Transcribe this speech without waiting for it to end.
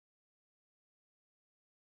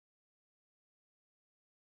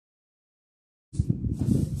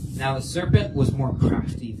Now the serpent was more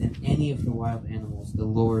crafty than any of the wild animals the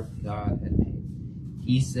Lord God had made.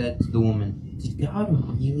 He said to the woman, "Did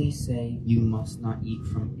God really say you must not eat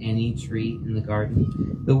from any tree in the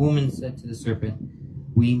garden?" The woman said to the serpent,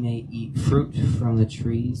 "We may eat fruit from the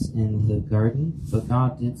trees in the garden, but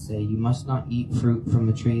God did say you must not eat fruit from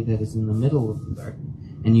the tree that is in the middle of the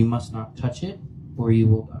garden, and you must not touch it, or you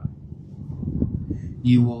will die."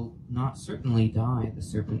 "You will not certainly die," the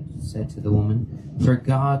serpent said to the woman, "for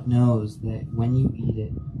God knows that when you eat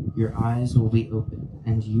it, your eyes will be opened,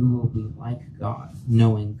 and you will be like God,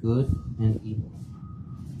 knowing good and evil."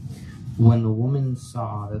 When the woman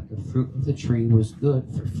saw that the fruit of the tree was good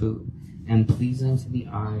for food, and pleasing to the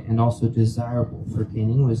eye, and also desirable for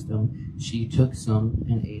gaining wisdom, she took some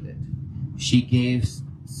and ate it. She gave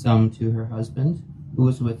some to her husband, who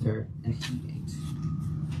was with her, and he ate.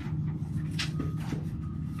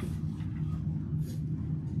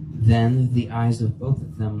 Then the eyes of both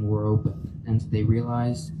of them were opened, and they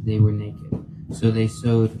realized they were naked. So they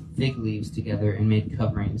sewed fig leaves together and made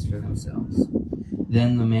coverings for themselves.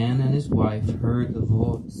 Then the man and his wife heard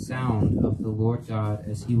the sound of the Lord God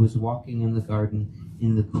as he was walking in the garden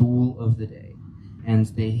in the cool of the day. And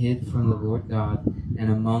they hid from the Lord God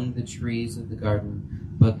and among the trees of the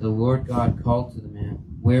garden. But the Lord God called to the man,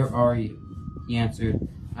 "Where are you?" He answered,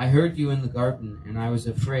 "I heard you in the garden, and I was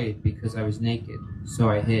afraid because I was naked, so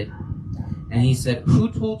I hid." And he said, "Who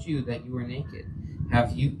told you that you were naked?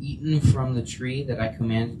 Have you eaten from the tree that I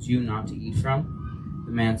commanded you not to eat from?"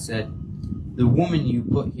 The man said, "The woman you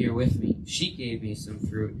put here with me, she gave me some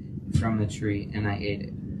fruit from the tree, and I ate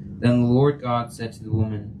it." Then the Lord God said to the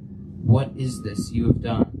woman, "What is this you have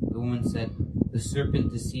done?" The woman said, "The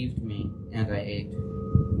serpent deceived me, and I ate."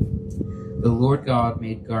 The Lord God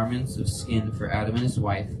made garments of skin for Adam and his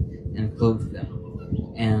wife, and clothed them.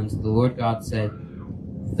 And the Lord God said,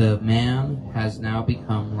 "The man has now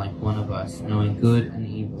become like one of us, knowing good and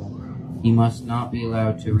evil. He must not be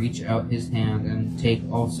allowed to reach out his hand and take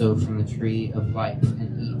also from the tree of life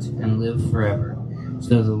and eat and live forever."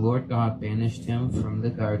 So the Lord God banished him from the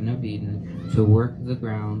Garden of Eden to work the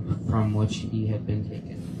ground from which he had been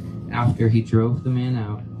taken. After he drove the man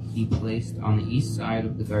out, he placed on the east side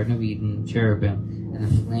of the Garden of Eden cherubim and a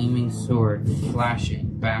flaming sword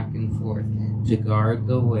flashing back and forth to guard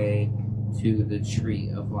the way to the tree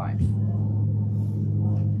of life.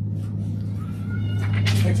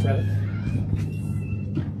 Thanks, brother.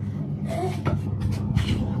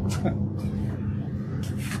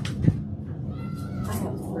 I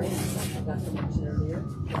have praise. I forgot to mention earlier.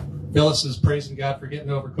 Phyllis is praising God for getting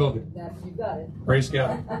over COVID. That you got it. Praise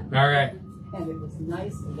God. All right. And it was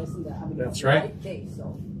nice to listen to. I mean, That's it's the right. Day,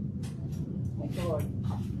 so thank the Lord.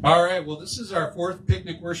 All right. Well, this is our fourth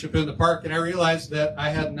picnic worship in the park, and I realized that I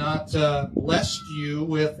had not blessed you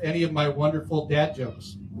with any of my wonderful dad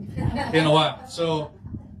jokes in a while. So,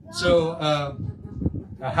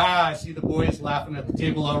 I see the boys laughing at the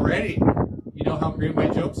table already. You know how great my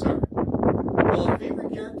jokes are. Well, a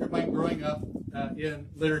favorite character of mine growing up in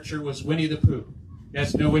literature was Winnie the Pooh. You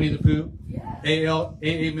guys know Winnie the Pooh?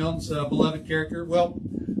 A.A. Milne's beloved character. Well,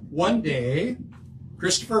 one day,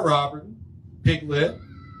 Christopher Robin, Piglet,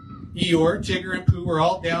 Eeyore, Tigger, and Pooh were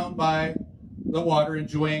all down by the water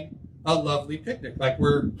enjoying a lovely picnic like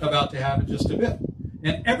we're about to have in just a bit.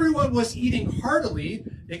 And everyone was eating heartily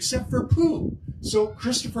except for Pooh. So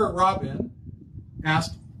Christopher Robin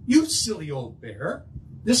asked, "You silly old bear,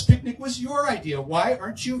 this picnic was your idea. Why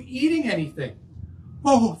aren't you eating anything?"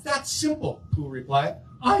 "Oh, that's simple," Pooh replied.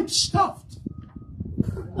 "I'm stuffed."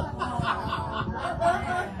 No?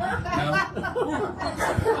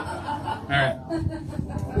 All right.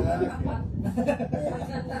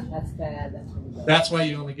 That's bad. That's really bad. That's why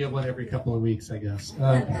you only get one every couple of weeks, I guess.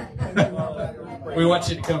 We want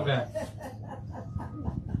you to come back.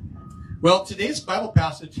 Well, today's Bible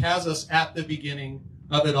passage has us at the beginning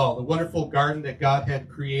of it all, the wonderful garden that God had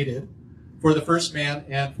created for the first man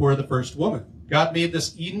and for the first woman. God made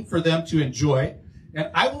this Eden for them to enjoy, and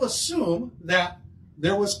I will assume that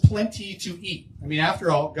there was plenty to eat. I mean, after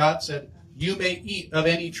all, God said, "You may eat of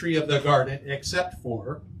any tree of the garden except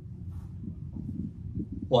for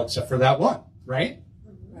that one," right?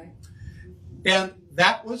 Right. And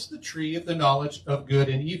that was the tree of the knowledge of good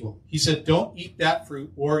and evil. He said, "Don't eat that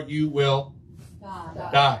fruit or you will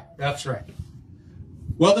die." That's right.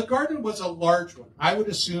 Well, the garden was a large one. I would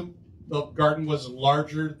assume the garden was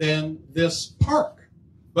larger than this park.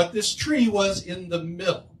 But this tree was in the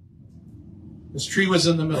middle. This tree was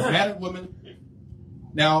in the middle. Man and woman.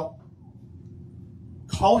 Now,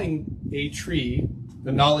 calling a tree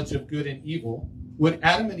the knowledge of good and evil, would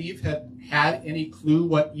Adam and Eve have had any clue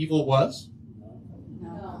what evil was?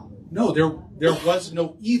 No. No, there was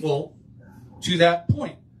no evil to that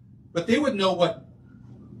point. But they would know what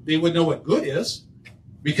good is,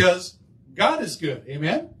 because God is good.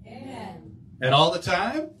 Amen? Amen. And all the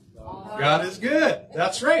time, God is good.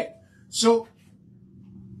 That's right. So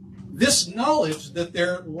this knowledge that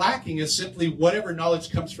they're lacking is simply whatever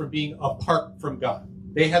knowledge comes from being apart from God.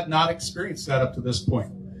 They have not experienced that up to this point.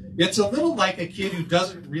 It's a little like a kid who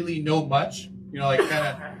doesn't really know much, like kind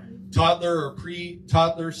of toddler or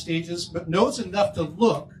pre-toddler stages, but knows enough to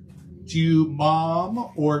look to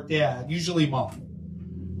mom or dad, usually mom,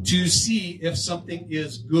 to see if something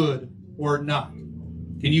is good or not.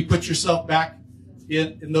 Can you put yourself back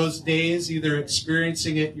in those days, either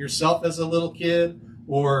experiencing it yourself as a little kid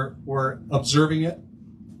or observing it?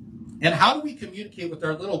 And how do we communicate with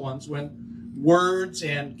our little ones when words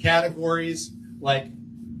and categories like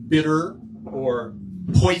bitter or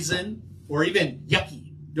poison or even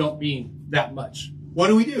yucky don't mean that much? What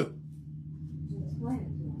do?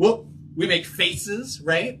 Well, we make faces,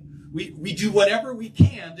 right? We do whatever we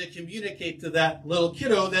can to communicate to that little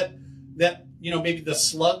kiddo that maybe the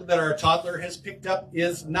slug that our toddler has picked up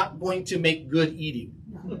is not going to make good eating,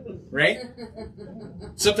 right?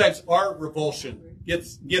 Sometimes our revulsion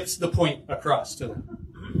gets the point across to them.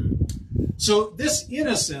 So this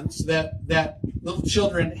innocence that little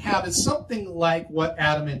children have is something like what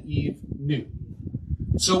Adam and Eve knew.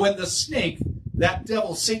 So when the snake, that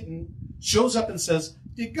devil Satan, shows up and says,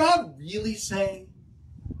 did God really say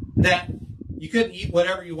that you couldn't eat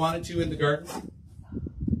whatever you wanted to in the garden?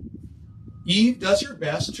 Eve does her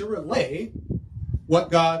best to relay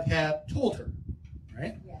what God had told her,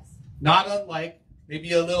 right? Yes. Not unlike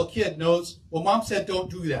maybe a little kid knows, well, mom said don't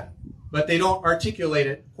do that, but they don't articulate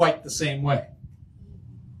it quite the same way.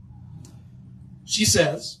 She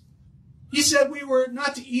says, he said we were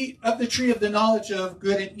not to eat of the tree of the knowledge of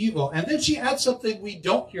good and evil. And then she adds something we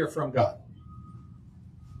don't hear from God.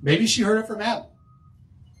 Maybe she heard it from Adam.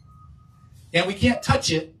 And we can't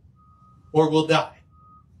touch it or we'll die.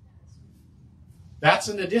 That's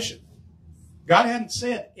an addition. God hadn't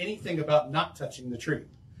said anything about not touching the tree.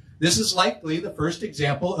 This is likely the first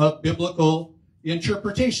example of biblical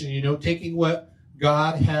interpretation, taking what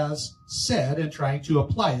God has said and trying to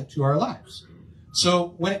apply it to our lives.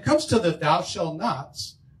 So when it comes to the thou shalt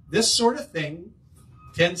nots, this sort of thing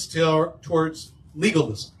tends towards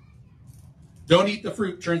legalism. Don't eat the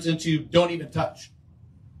fruit turns into don't even touch.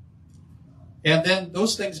 And then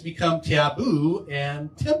those things become taboo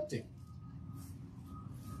and tempting.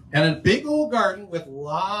 And a big old garden with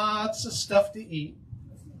lots of stuff to eat,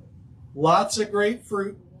 lots of great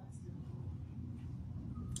fruit,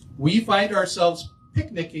 we find ourselves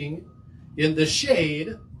picnicking in the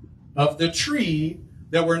shade of the tree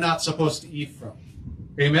that we're not supposed to eat from.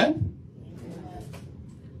 Amen?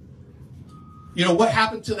 What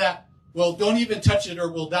happened to that, well, don't even touch it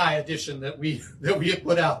or we'll die edition that we had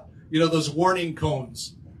put out? Those warning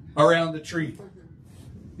cones around the tree.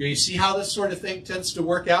 You see how this sort of thing tends to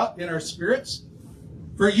work out in our spirits?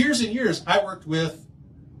 For years and years, I worked with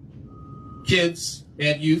kids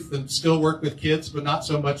and youth, and still work with kids, but not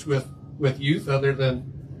so much with youth, other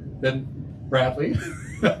than Bradley,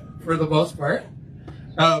 for the most part.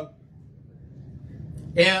 And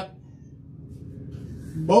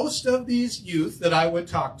most of these youth that I would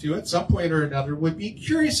talk to at some point or another would be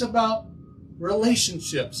curious about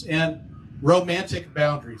relationships and romantic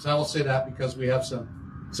boundaries. I will say that because we have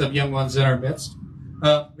some young ones in our midst.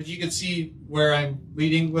 But you can see where I'm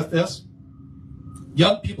leading with this.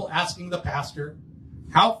 Young people asking the pastor,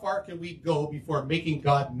 how far can we go before making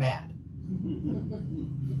God mad?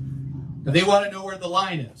 And they want to know where the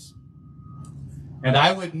line is. And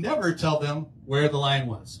I would never tell them where the line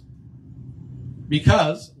was.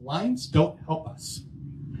 Because lines don't help us.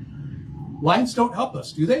 Lines don't help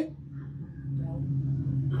us, do they?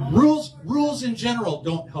 Rules in general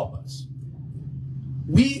don't help us.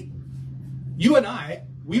 You and I,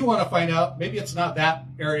 we want to find out, maybe it's not that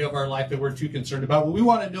area of our life that we're too concerned about, but we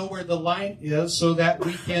want to know where the line is so that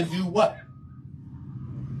we can do what?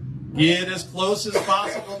 Get as close as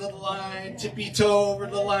possible to the line, tippy-toe over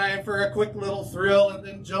the line for a quick little thrill, and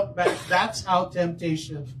then jump back. That's how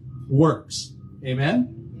temptation works.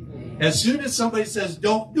 Amen? As soon as somebody says,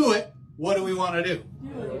 don't do it, what do we want to do?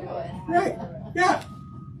 Do it. Right. Yeah.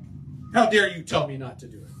 How dare you tell me not to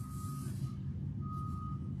do it?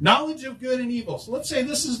 Knowledge of good and evil. So let's say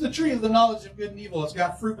this is the tree of the knowledge of good and evil. It's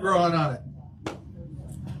got fruit growing on it.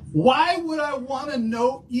 Why would I want to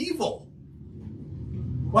know evil?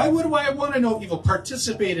 Why would I want to know evil?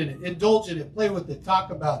 Participate in it, indulge in it, play with it, talk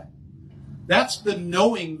about it. That's the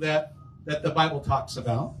knowing that the Bible talks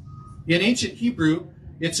about. In ancient Hebrew,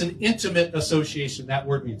 It's an intimate association, that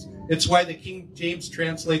word means. It's why the King James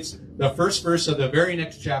translates the first verse of the very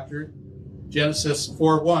next chapter, Genesis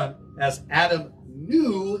 4:1, as Adam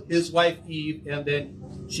knew his wife Eve, and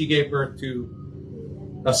then she gave birth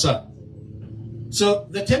to a son. So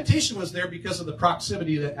the temptation was there because of the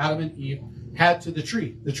proximity that Adam and Eve had to the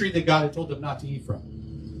tree that God had told them not to eat from.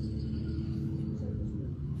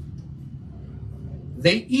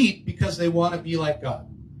 They eat because they want to be like God.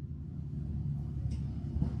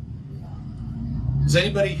 Has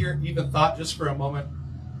anybody here even thought just for a moment,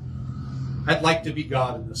 I'd like to be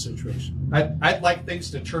God in this situation. I'd like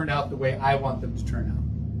things to turn out the way I want them to turn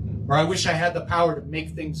out. Or I wish I had the power to make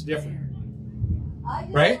things different.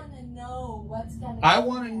 Right? I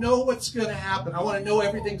want to know what's going to happen. I want to know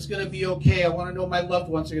everything's going to be okay. I want to know my loved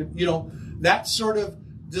ones are, that sort of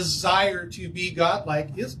desire to be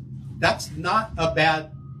godlike that's not a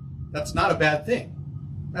bad thing.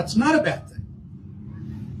 That's not a bad thing.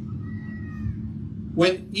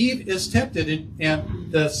 When Eve is tempted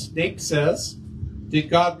and the snake says, did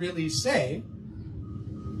God really say?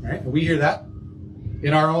 Right? And we hear that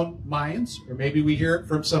in our own minds, or maybe we hear it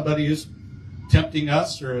from somebody who's tempting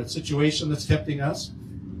us or a situation that's tempting us.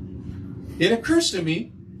 It occurs to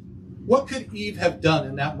me, what could Eve have done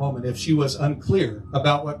in that moment if she was unclear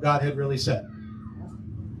about what God had really said?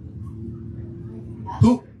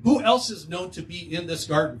 Who else is known to be in this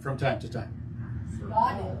garden from time to time?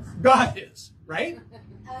 God is, right?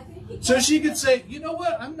 So she could say, you know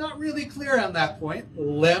what? I'm not really clear on that point.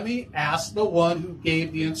 Let me ask the one who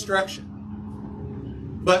gave the instruction.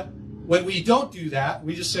 But when we don't do that,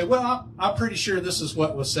 we just say, well, I'm pretty sure this is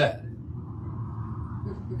what was said.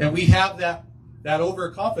 And we have that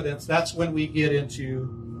overconfidence. That's when we get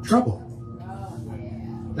into trouble.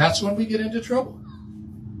 That's when we get into trouble.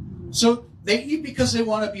 So they eat because they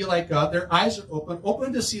want to be like God. Their eyes are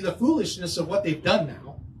open to see the foolishness of what they've done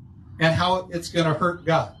now and how it's going to hurt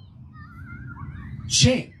God.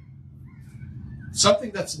 Shame. Something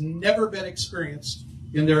that's never been experienced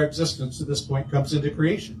in their existence to this point comes into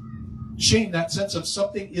creation. Shame, that sense of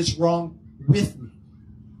something is wrong with me.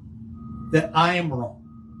 That I am wrong.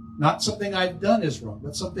 Not something I've done is wrong,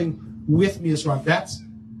 but something with me is wrong. That's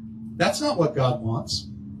not what God wants.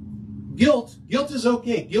 Guilt is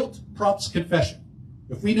okay. Guilt prompts confession.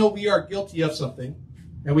 If we know we are guilty of something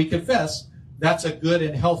and we confess, that's a good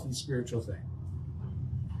and healthy spiritual thing.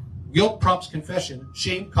 Guilt prompts confession.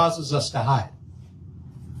 Shame causes us to hide.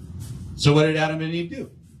 So what did Adam and Eve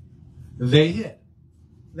do? They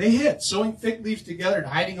hid, sewing fig leaves together and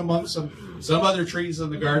hiding among some other trees in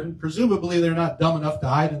the garden. Presumably they're not dumb enough to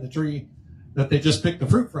hide in the tree that they just picked the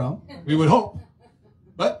fruit from. We would hope.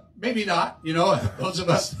 But maybe not. Those of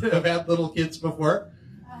us that have had little kids before.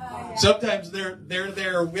 Sometimes they're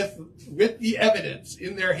there with the evidence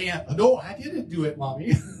in their hand. No, I didn't do it,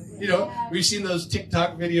 Mommy. We've seen those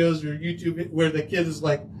TikTok videos or YouTube where the kid is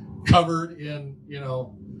like covered in,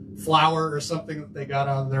 flour or something that they got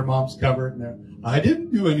out of their mom's cupboard, and I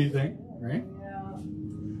didn't do anything, right?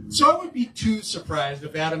 So I wouldn't be too surprised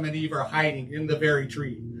if Adam and Eve are hiding in the very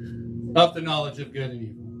tree of the knowledge of good and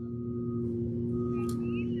evil.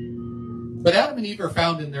 But Adam and Eve are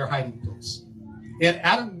found in their hiding place. And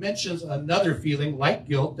Adam mentions another feeling like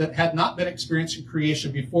guilt that had not been experienced in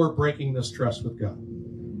creation before breaking this trust with God.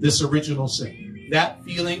 This original sin. That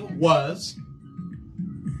feeling was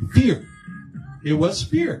fear. It was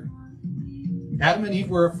fear. Adam and Eve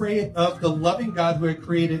were afraid of the loving God who had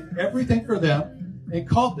created everything for them and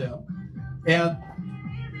called them. And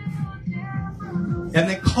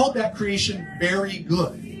they called that creation very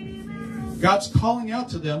good. God's calling out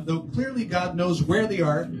to them, though clearly God knows where they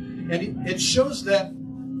are, and it shows that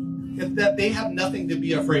they have nothing to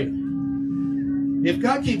be afraid of. If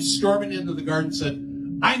God came storming into the garden and said,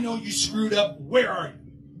 I know you screwed up, where are you?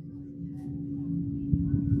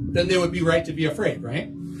 Then they would be right to be afraid, right?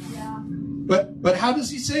 Yeah. But how does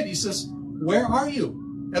he say it? He says, where are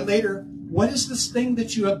you? And later, what is this thing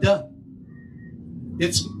that you have done?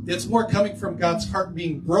 It's more coming from God's heart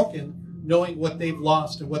being broken, knowing what they've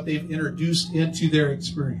lost and what they've introduced into their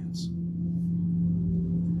experience.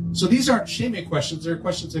 So these aren't shaming questions. They're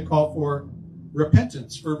questions that call for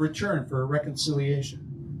repentance, for return, for reconciliation.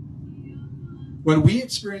 When we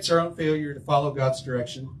experience our own failure to follow God's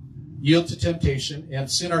direction, yield to temptation, and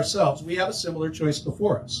sin ourselves, we have a similar choice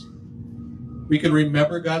before us. We can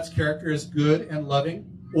remember God's character as good and loving,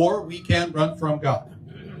 or we can run from God,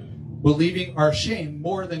 believing our shame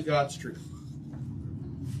more than God's truth.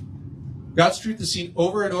 God's truth is seen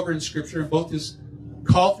over and over in Scripture in both his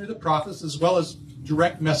call through the prophets as well as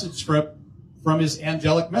direct message from his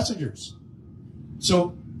angelic messengers.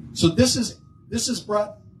 So this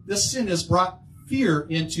sin has brought fear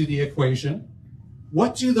into the equation,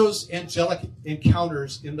 what do those angelic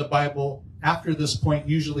encounters in the Bible after this point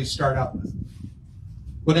usually start out with?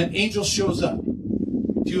 When an angel shows up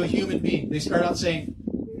to a human being, they start out saying,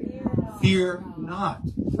 fear not,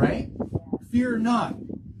 right? Fear not.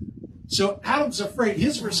 So Adam's afraid.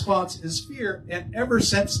 His response is fear. And ever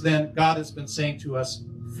since then, God has been saying to us,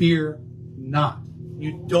 fear not.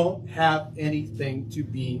 You don't have anything to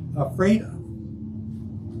be afraid of.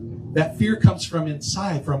 That fear comes from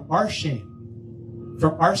inside, from our shame,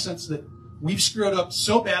 from our sense that we've screwed up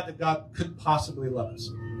so bad that God couldn't possibly love us.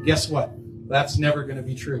 Guess what? That's never going to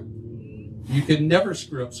be true. You can never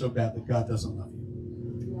screw up so bad that God doesn't love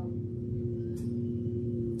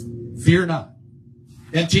you. Fear not.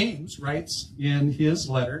 And James writes in his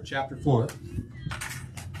letter, chapter 4,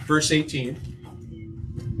 verse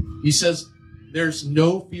 18, he says, there's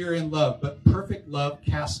no fear in love, but perfect love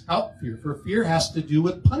casts out fear, for fear has to do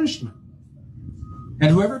with punishment.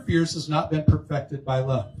 And whoever fears has not been perfected by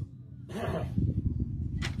love.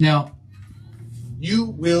 Now, you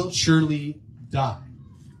will surely die.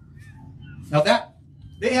 Now that,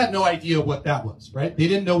 they had no idea what that was, right? They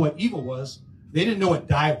didn't know what evil was. They didn't know what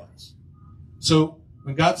die was. So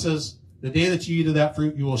when God says, the day that you eat of that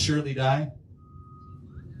fruit, you will surely die.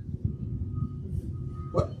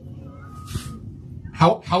 What?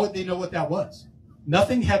 How would they know what that was?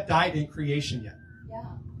 Nothing had died in creation yet. Yeah.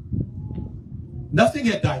 Nothing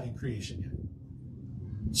had died in creation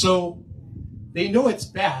yet. So they know it's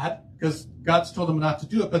bad because God's told them not to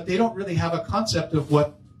do it, but they don't really have a concept of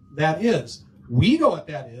what that is. We know what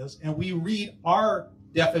that is, and we read our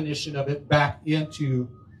definition of it back into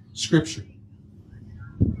Scripture.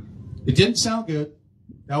 It didn't sound good.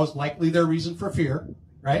 That was likely their reason for fear,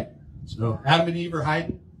 right? So Adam and Eve are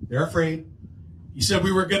hiding. They're afraid. He said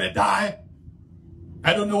we were going to die.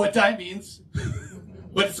 I don't know what die means,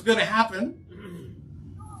 but it's going to happen.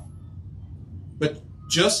 But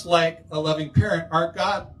just like a loving parent, our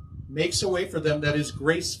God makes a way for them that is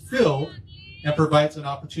grace-filled and provides an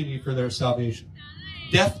opportunity for their salvation.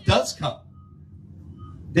 Death does come.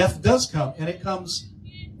 Death does come, and it comes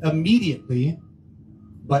immediately,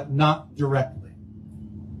 but not directly.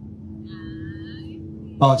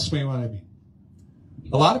 I'll explain what I mean.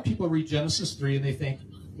 A lot of people read Genesis 3 and they think,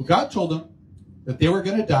 well, God told them that they were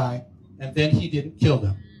going to die, and then he didn't kill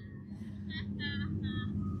them.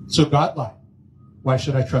 So God lied. Why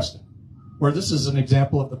should I trust him? Or this is an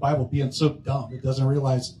example of the Bible being so dumb it doesn't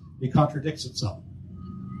realize it contradicts itself.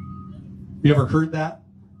 You ever heard that?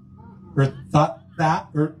 Or thought that?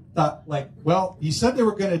 Or thought like, well, he said they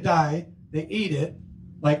were going to die. They ate it.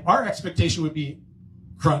 Like our expectation would be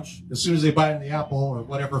crunch. As soon as they bite in the apple or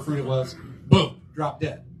whatever fruit it was, boom, drop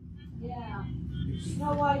dead. Yeah.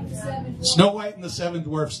 Snow White and the Seven Dwarfs. Snow White and the Seven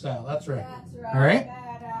Dwarfs style. That's right. That's right. All right?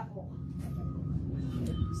 Bad apple.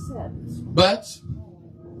 But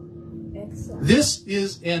Excellent. this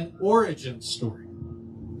is an origin story.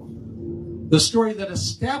 The story that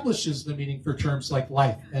establishes the meaning for terms like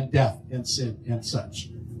life and death and sin and such.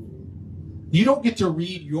 You don't get to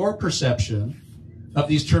read your perception of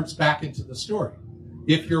these terms back into the story.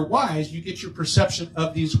 If you're wise, you get your perception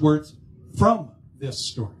of these words from this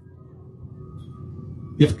story.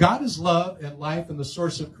 If God is love and life and the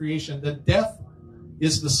source of creation, then death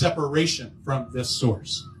is the separation from this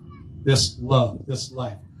source, this love, this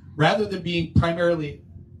life. Rather than being primarily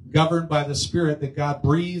governed by the Spirit that God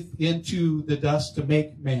breathed into the dust to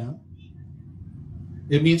make man,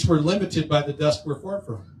 it means we're limited by the dust we're formed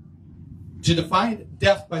from. To define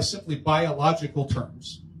death by simply biological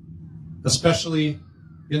terms, especially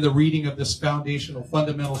in the reading of this foundational,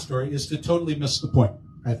 fundamental story, is to totally miss the point,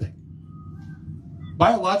 I think.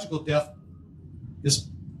 Biological death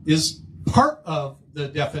is part of the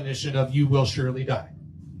definition of you will surely die.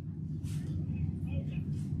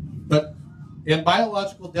 And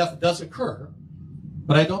biological death does occur,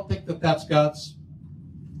 but I don't think that that's God's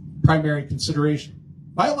primary consideration.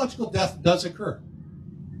 Biological death does occur.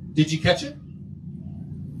 Did you catch it?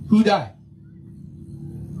 Who died?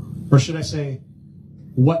 Or should I say,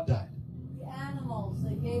 what died? The animals,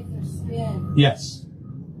 they gave their skin. Yes.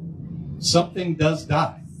 Something does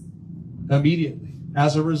die immediately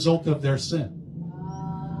as a result of their sin.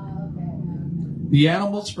 The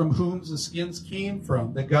animals from whom the skins came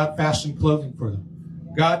from, that God fashioned clothing for them.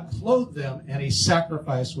 God clothed them and a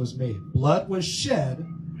sacrifice was made. Blood was shed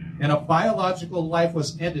and a biological life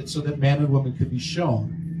was ended so that man and woman could be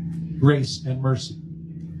shown grace and mercy.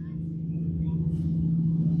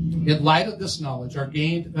 In light of this knowledge, our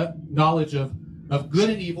gained knowledge of good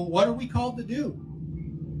and evil, what are we called to do?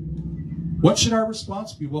 What should our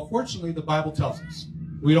response be? Well, fortunately, the Bible tells us.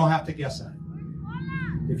 We don't have to guess at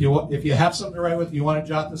it. If you have something to write with, you want to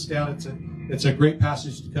jot this down, it's a great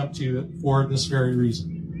passage to come to for this very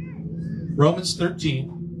reason. Romans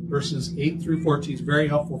 13, verses 8 through 14 is very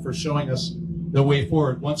helpful for showing us the way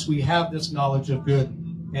forward once we have this knowledge of good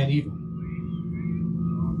and evil.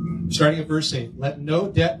 Starting at verse 8, let no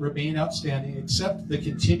debt remain outstanding except the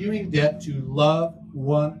continuing debt to love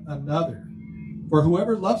one another. For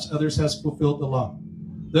whoever loves others has fulfilled the law.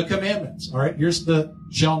 The commandments, all right? Here's the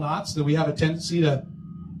shall nots that we have a tendency to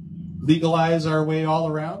legalize our way all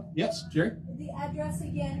around. Yes, Jerry? The address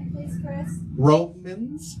again, please, Chris.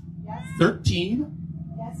 Romans 13,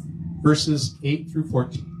 verses 8 through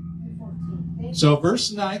 14. So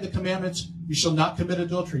verse 9, the commandments, you shall not commit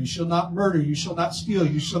adultery, you shall not murder, you shall not steal,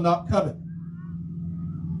 you shall not covet.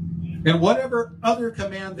 And whatever other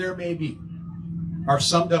command there may be are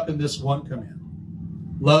summed up in this one command.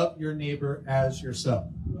 Love your neighbor as yourself.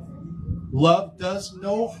 Love does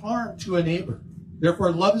no harm to a neighbor.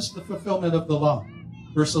 Therefore, love is the fulfillment of the law.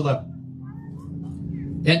 Verse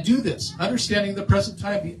 11. And do this, understanding the present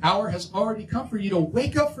time, the hour has already come for you to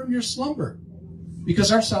wake up from your slumber,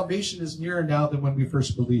 because our salvation is nearer now than when we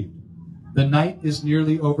first believed. The night is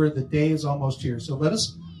nearly over, the day is almost here. So let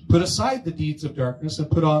us put aside the deeds of darkness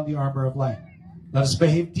and put on the armor of light. Let us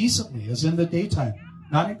behave decently, as in the daytime,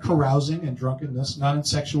 not in carousing and drunkenness, not in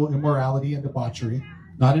sexual immorality and debauchery,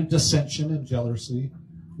 not in dissension and jealousy.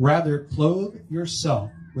 Rather, clothe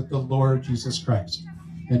yourself with the Lord Jesus Christ,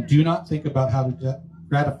 and do not think about how to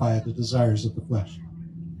gratify the desires of the flesh.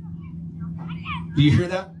 Do you hear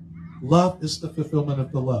that? Love is the fulfillment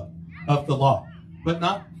of the law, but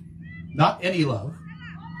not any love,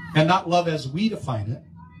 and not love as we define it.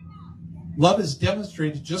 Love is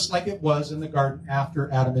demonstrated just like it was in the garden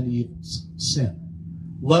after Adam and Eve's sin.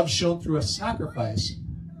 Love shown through a sacrifice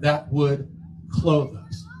that would clothe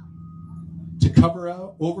us, to cover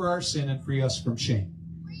over our sin and free us from shame.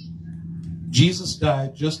 Jesus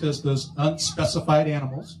died just as those unspecified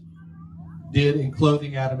animals did in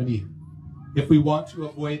clothing Adam and Eve. If we want to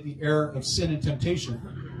avoid the error of sin and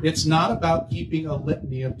temptation, it's not about keeping a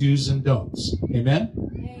litany of do's and don'ts. Amen?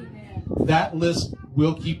 Amen. That list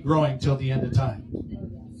will keep growing till the end of time,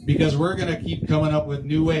 because we're going to keep coming up with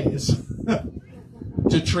new ways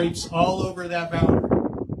to traipse all over that boundary.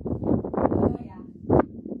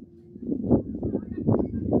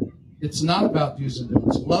 It's not about do's and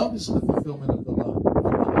don'ts. Love is the fulfillment of the law.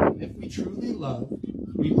 If we truly love,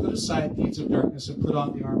 we put aside deeds of darkness and put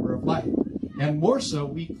on the armor of light. And more so,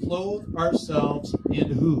 we clothe ourselves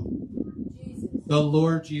in who? Jesus. The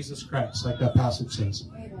Lord Jesus Christ, like that passage says.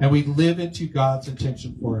 And we live into God's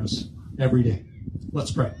intention for us every day.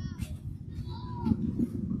 Let's pray.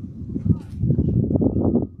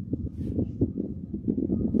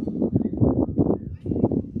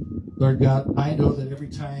 Lord God, I know that every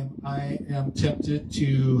time I am tempted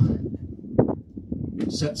to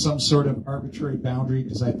set some sort of arbitrary boundary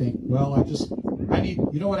because I think, well,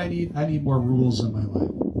 you know what I need? I need more rules in my life.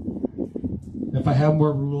 If I have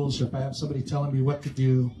more rules, or if I have somebody telling me what to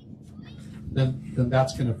do, then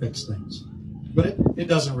that's going to fix things. But it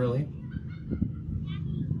doesn't really.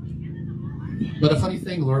 But a funny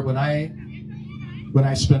thing, Lord, when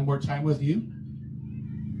I spend more time with you,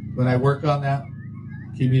 when I work on that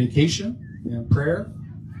communication and prayer,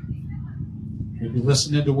 maybe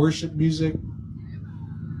listening to worship music,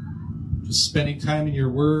 just spending time in your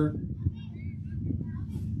word,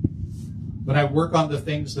 when I work on the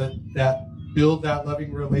things that build that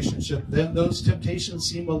loving relationship, then those temptations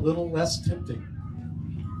seem a little less tempting.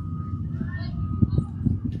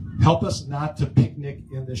 Help us not to picnic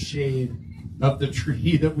in the shade of the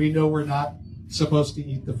tree that we know we're not supposed to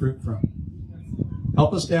eat the fruit from.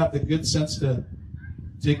 Help us to have the good sense to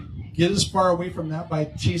get as far away from that by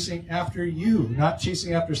chasing after you, not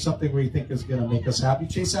chasing after something we think is going to make us happy.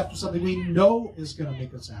 Chase after something we know is going to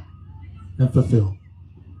make us happy and fulfill.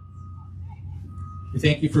 We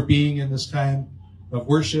thank you for being in this time of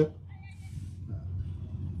worship.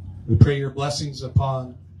 We pray your blessings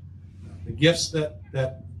upon the gifts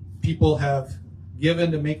that people have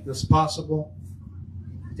given to make this possible.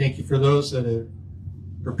 Thank you for those that are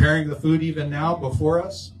preparing the food even now before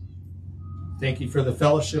us. Thank you for the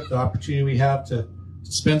fellowship, the opportunity we have to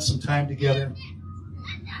spend some time together.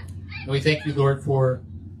 And we thank you, Lord, for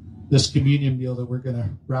this communion meal that we're going to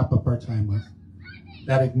wrap up our time with.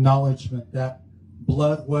 That acknowledgement that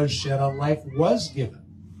blood was shed, a life was given.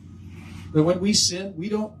 But when we sin, we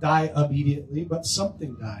don't die immediately, but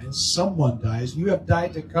something dies, someone dies. You have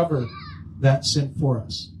died to cover that sin for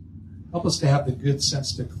us. Help us to have the good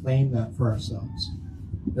sense to claim that for ourselves.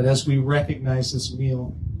 That as we recognize this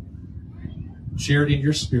meal, shared in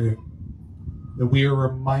your spirit, that we are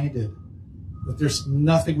reminded that there's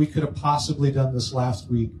nothing we could have possibly done this last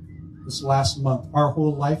week, this last month, our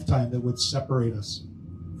whole lifetime that would separate us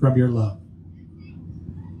from your love.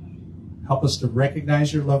 Help us to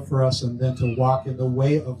recognize your love for us and then to walk in the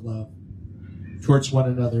way of love towards one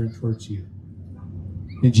another and towards you.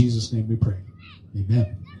 In Jesus' name we pray.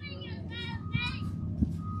 Amen.